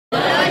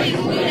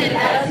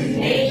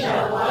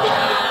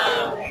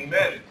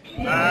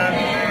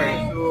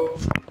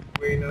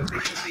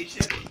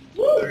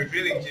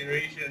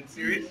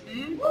series.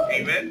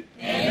 Amen.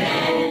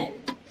 Amen.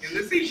 In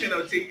this session,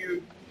 I'll take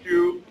you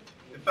through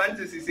the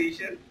fantasy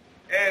session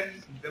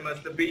and the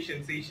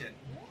masturbation session.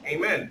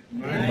 Amen.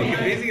 Okay,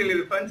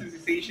 basically the fantasy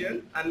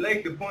session,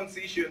 unlike the porn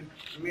session,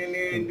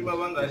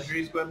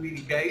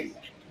 guys,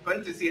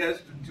 fantasy has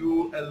to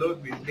do a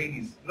lot with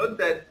ladies. Not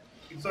that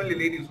it's only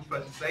ladies who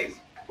fantasize.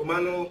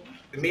 Komano,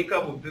 the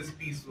makeup of this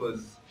piece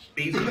was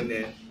based on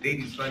the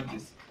ladies'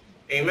 fantasy.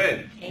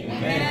 Amen.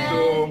 Amen.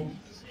 So,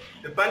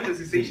 the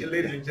fantasy session,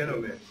 ladies and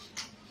gentlemen.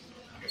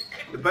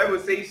 The Bible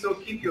says, so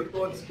keep your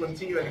thoughts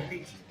continually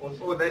fixed on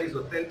all that is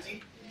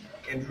authentic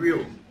and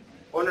real,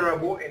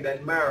 honorable and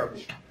admirable,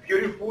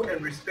 beautiful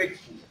and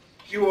respectful,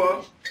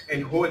 pure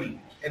and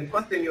holy, and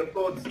fasten your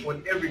thoughts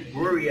on every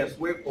glorious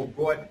work of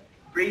God,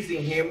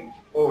 praising Him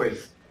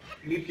always.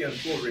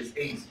 Philippians 4 verse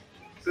 8.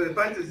 So the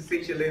fantasy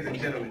section, ladies and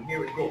gentlemen, here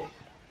we go.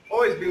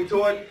 Always being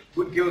told,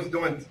 good girls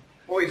don't.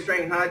 Always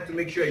trying hard to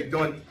make sure you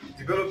don't.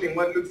 Developing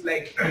what looks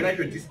like a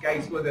natural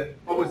disguise for the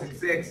opposite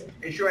sex,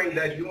 ensuring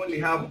that you only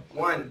have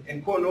one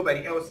and call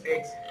nobody else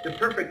X. The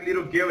perfect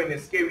little girl in a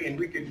scary and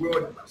wicked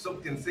world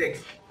soaked in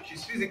sex.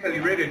 She's physically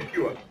ready and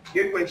pure.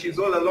 Yet when she's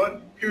all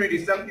alone, purity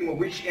is something of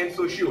which she ain't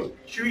so sure.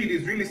 Purity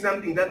is really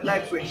something that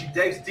lacks when she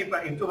dives deeper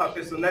into her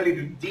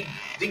personality.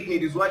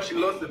 Dignity is what she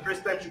lost the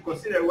first time she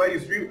considered what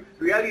is real.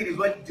 Reality is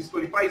what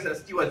disqualifies her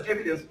still, as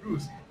evidence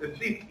proves. The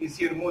thief is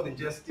here more than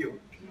just steal.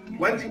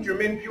 Wanting to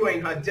remain pure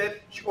in her death,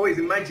 she always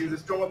imagines a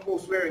stronger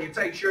pulse wearing a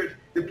tight shirt.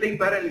 The play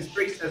button is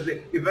pressed as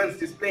the events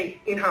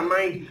displaying in her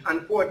mind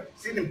and forth.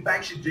 Sitting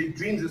back, she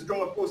dreams a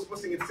stronger pulse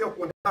forcing itself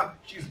on her.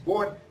 She's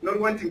bored, not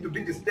wanting to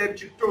be disturbed.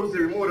 She throws the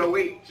remote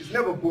away. She's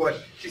never bored.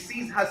 She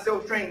sees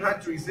herself trying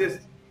hard to resist.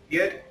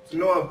 Yet, to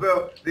no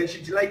avail, then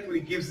she delightfully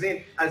gives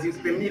in as is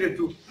permitted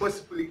to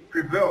forcefully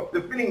prevail.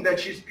 The feeling that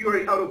she's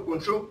purely out of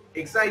control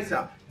excites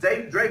her,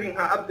 driving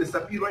her up the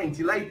sapphire in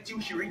delight till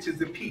she reaches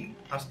the peak.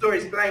 Her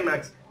story's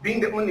climax, being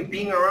the only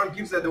being around,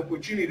 gives her the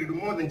opportunity to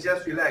more than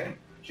just relax.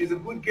 She's a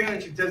good girl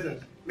and she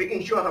doesn't,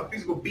 making sure her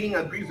physical being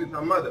agrees with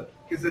her mother.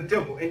 He's the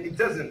devil and he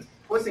doesn't,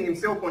 forcing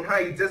himself on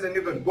her, he doesn't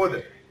even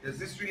bother. Does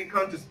this really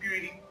count as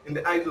purity in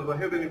the eyes of her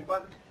heavenly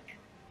Father?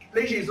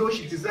 Pleasure is all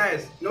she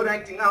desires, not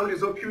acting out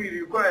is all purity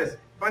requires.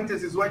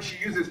 Fantasy is what she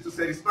uses to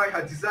satisfy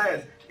her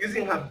desires.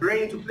 Using her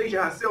brain to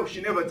pleasure herself,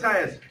 she never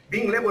tires.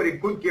 Being labeled a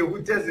good girl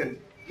who doesn't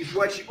is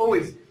what she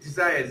always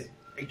desires.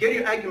 I get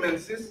your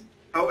argument, sis.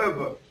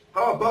 However,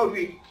 how about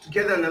we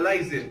together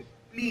analyze it?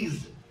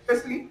 Please.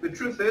 Firstly, the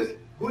truth is,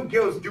 good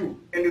girls do,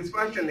 and it's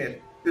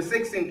fortunate. The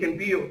sexing can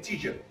be your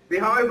teacher. They,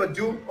 however,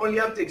 do only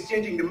after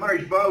exchanging the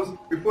marriage vows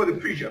before the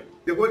preacher.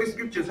 The Holy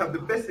Scriptures have the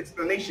best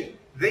explanation.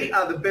 They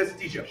are the best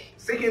teacher.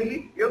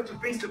 Secondly, you have to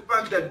face the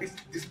fact that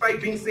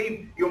despite being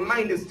saved, your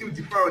mind is still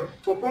defiled.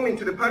 Conforming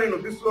to the pattern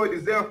of this world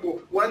is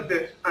therefore what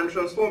the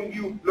untransformed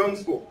you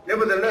longs for.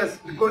 Nevertheless,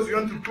 because you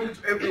want to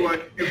prove to everyone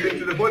you've been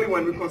to the body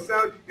one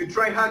reconciled, you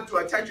try hard to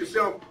attach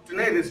yourself to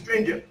neither a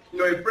stranger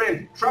nor a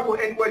friend. Trouble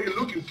ain't what you're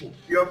looking for.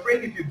 You're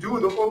afraid if you do,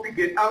 the hope you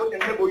get out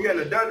and label you an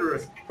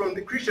adulteress. From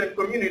the Christian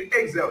community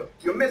exiled,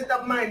 your messed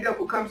up mind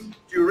therefore comes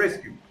to your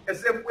rescue. A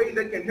safe way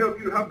that can help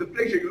you to have the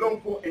pleasure you long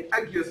for and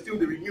argue still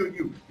the renewed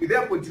you. You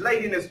therefore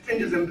delight in as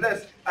strangers and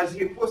blessed as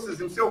he forces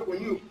himself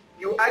on you.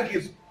 You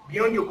argue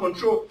beyond your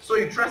control, so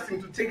you trust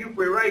him to take you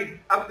for a ride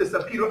up the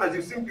sapiro as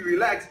you simply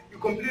relax. You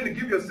completely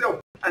give yourself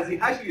as he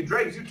actually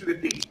drives you to the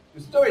peak.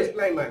 The story is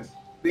climax.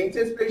 The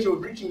intense pleasure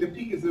of reaching the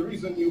peak is the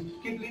reason you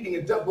keep leading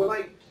a double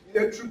life.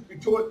 Let truth be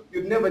told,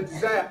 you'd never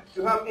desire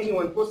to have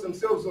anyone force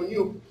themselves on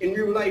you in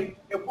real life.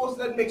 A force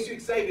that makes you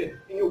excited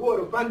in your world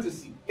of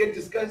fantasy, yet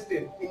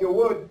disgusted in your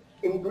world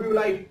in real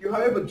life. You,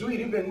 however, do it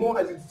even more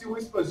as it still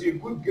whispers you're a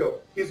good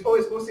girl. He's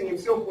always forcing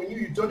himself on you.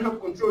 You don't have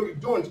control. You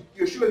don't.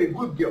 You're surely a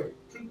good girl.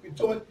 Truth be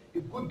told,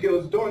 if good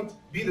girls don't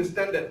be the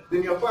standard,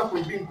 then you're far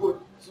from being good.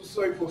 So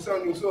sorry for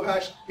sounding so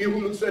harsh. He who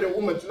looks at a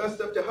woman to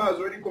lust after her has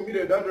already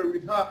committed adultery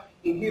with her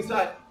in his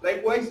heart.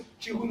 Likewise,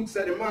 she who looks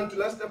at a man to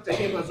lust after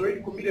him has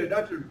already committed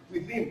adultery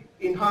with him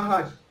in her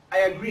heart. I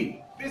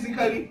agree.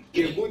 Physically,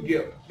 you're a good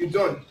girl. You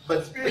don't.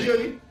 But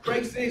spiritually,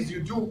 Christ says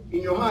you do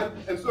in your heart,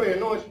 and so you're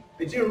not.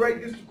 I didn't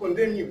write this to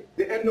condemn you.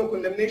 There ain't no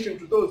condemnation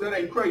to those that are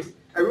in Christ.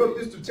 I wrote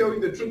this to tell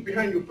you the truth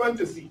behind your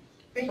fantasy.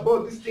 Think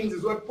about these things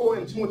is what Paul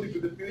and Timothy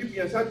to the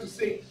Philippians had to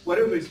say.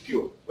 Whatever is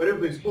pure,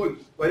 whatever is holy,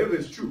 whatever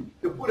is true.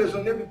 They put us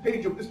on every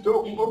page of this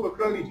talking over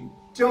clarity.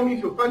 Tell me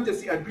if your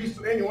fantasy agrees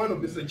to any one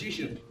of the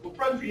suggestions. For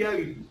front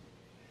reality,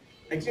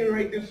 I didn't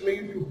write this to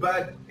make you feel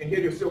bad and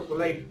hate yourself for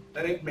life.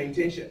 That ain't my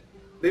intention.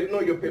 Let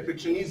know your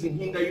perfectionism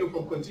hinder you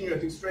from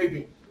continuously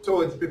striving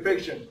towards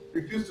perfection.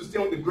 Refuse to stay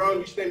on the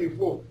ground each time you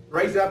fall.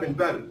 Rise up and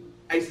battle.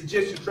 I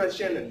suggest you trust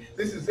Shannon.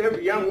 This is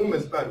every young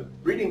woman's battle.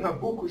 Reading her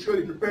book will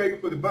surely prepare you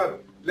for the battle.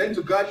 Learn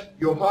to guard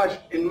your heart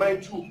and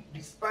mind too.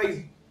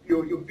 Despise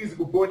your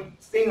physical body.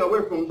 Staying away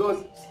from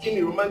those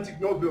skinny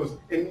romantic novels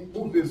and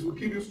movies will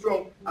keep you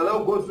strong.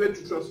 Allow God's word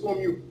to transform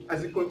you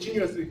as it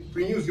continuously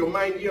renews your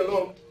mind year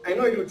long. I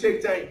know it will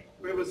take time.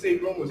 Whoever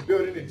said Rome was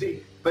built in a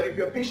day. But if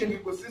you're patiently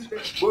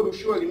persistent, God will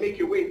surely make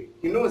your way.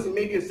 He knows he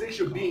made you a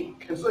sexual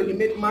being, and so he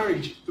made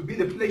marriage to be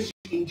the place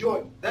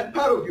enjoy that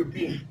part of your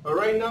being. But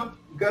right now,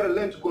 you gotta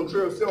learn to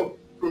control yourself.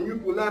 From you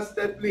to last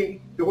start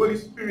playing, the Holy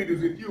Spirit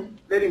is with you.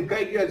 Let him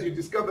guide you as you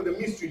discover the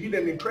mystery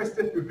hidden in Christ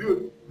and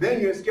revealed.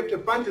 Then you escape the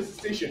fantasy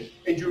station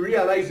and you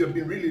realize you've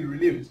been really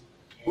relived.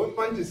 Both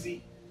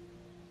fantasy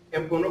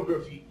and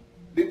pornography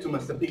lead to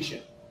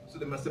masturbation. So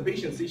the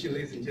masturbation station,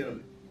 ladies and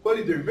gentlemen, call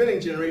it the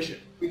revealing generation.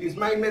 With his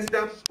mind messed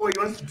up, all he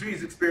wants to do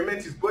is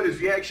experiment his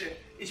body's reaction.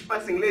 Each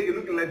passing lady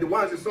looking like the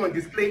ones you saw on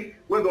display,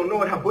 whether or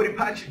not her body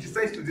part she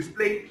decides to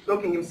display,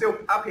 locking himself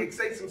up, he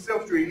excites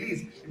himself to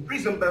release,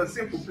 imprisoned by the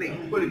simple play.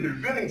 Call it the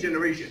revealing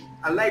generation.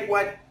 Unlike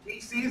what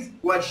he sees,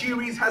 what she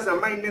reads, has her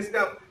mind messed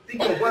up,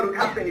 thinking of what would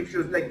happen if she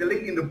was like the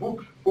lady in the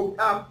book, booked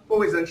up,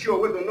 always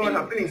unsure whether or not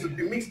her feelings would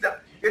be mixed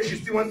up. Yet she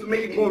still wants to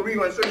make it more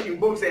real, and so she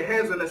involves her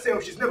hands on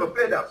herself. She's never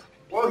fed up.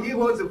 While he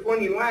holds the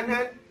phone in one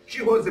hand,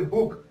 she holds a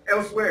book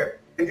elsewhere.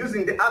 And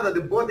using the other, they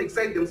both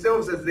excite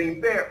themselves as they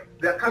impair.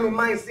 Their carnal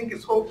minds think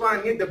it's whole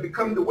fun, yet they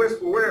become the worst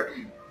for wear.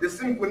 The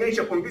sinful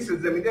nature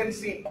convinces them, and then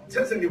sin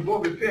doesn't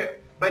involve a pair.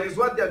 But is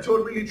what they are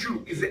told really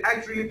true? Is the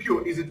act really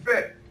pure? Is it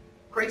fair?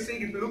 Christ said,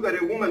 if you look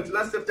at a woman to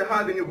lust after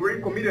her, then you've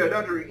already committed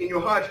adultery in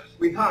your heart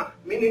with her.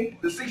 Meaning,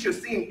 the sexual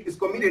sin is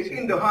committed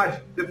in the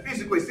heart. The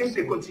physical is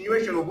simply a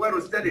continuation of what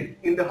was studied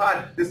in the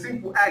heart, the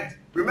sinful act.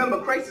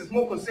 Remember, Christ is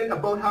more concerned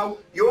about how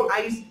your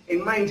eyes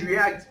and mind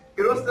react.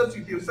 It all starts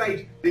with your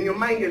sight, then your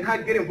mind and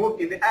heart get involved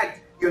in the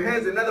act. Your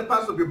hands and other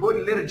parts of your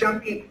body let it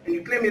jump in, and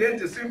you claim it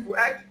into a sinful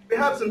act.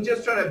 Perhaps I'm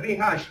just trying to be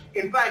harsh.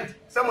 In fact,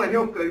 someone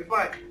help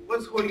clarify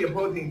what's holy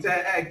about the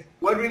entire act.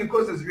 What really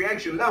causes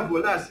reaction, love or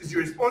lust, is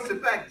your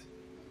responsive act.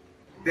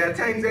 There are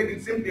times that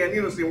it's simply an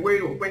innocent way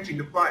of quenching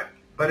the fire.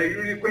 But are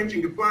you really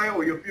quenching the fire,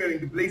 or you're fueling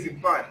the blazing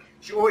fire?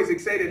 She always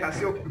excited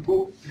herself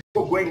before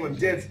going on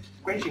dates,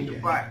 quenching the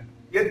fire.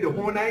 Yet the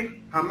whole night,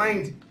 her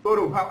mind thought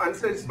of how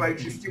unsatisfied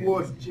she still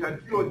was. She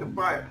had fueled the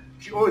fire.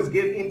 She always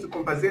gave in to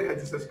compensate her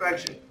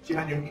dissatisfaction. She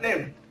had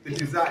inflamed the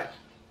desire.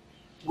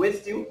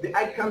 Worse still, the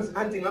act comes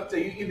hunting after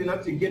you even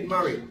after you get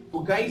married.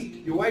 For guys,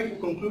 your wife will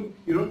conclude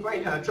you don't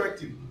find her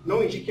attractive,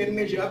 knowing she can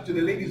measure up to the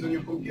ladies on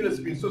your computer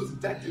screen so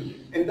seductive.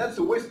 And that's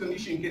the worst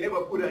condition you can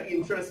ever put her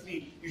in. Trust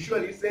me, you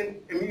surely send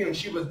a million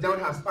shivers down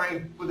her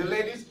spine. For the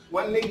ladies,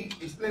 one lady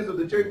explains of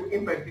the terrible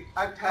impact the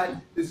act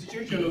had. The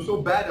situation was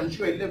so bad, I'm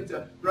sure it left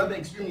her rather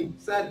extremely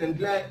sad than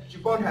glad. She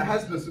found her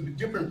husband to be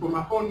different from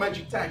her own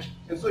magic touch,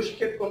 and so she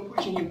kept on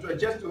pushing him to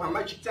adjust to her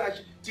magic touch,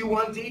 till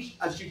one day,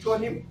 as she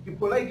told him, he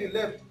politely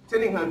left,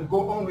 telling her to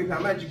go on with her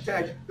magic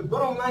touch. The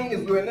bottom line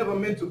is we were never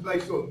meant to fly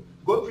solo.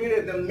 God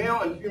created them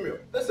male and female.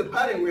 That's the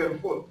pattern we are to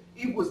follow.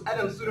 Eve was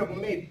Adam's suitable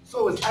mate,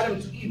 so was Adam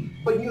to Eve,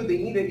 but knew they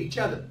needed each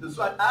other. That's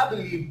what I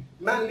believe.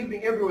 Man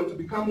leaving everyone to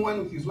become one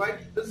with his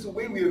wife, that's the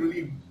way we are to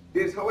live.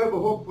 There's, however,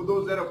 hope for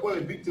those that are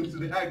fallen victims to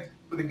the act.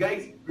 For the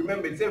guys,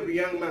 remember, it's every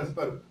young man's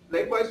battle.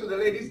 Likewise for the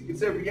ladies,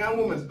 it's every young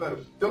woman's battle.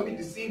 Don't be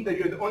deceived that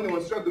you're the only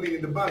one struggling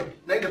in the battle.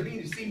 Neither be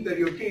deceived that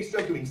you're okay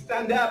struggling.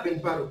 Stand up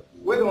and battle.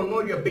 Whether or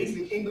not you're based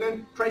in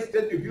England, Christ's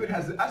death revealed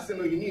has the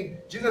arsenal you need.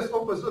 Jesus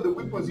offers all the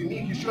weapons you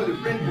need. You show the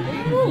friend you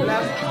need.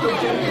 Last,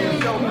 stop tempting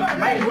yourself.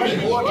 Mind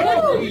running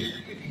water.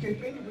 If you can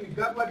faithfully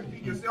guard what you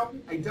feed yourself,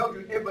 I doubt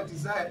you'll ever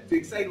desire to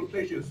excite or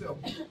pleasure yourself.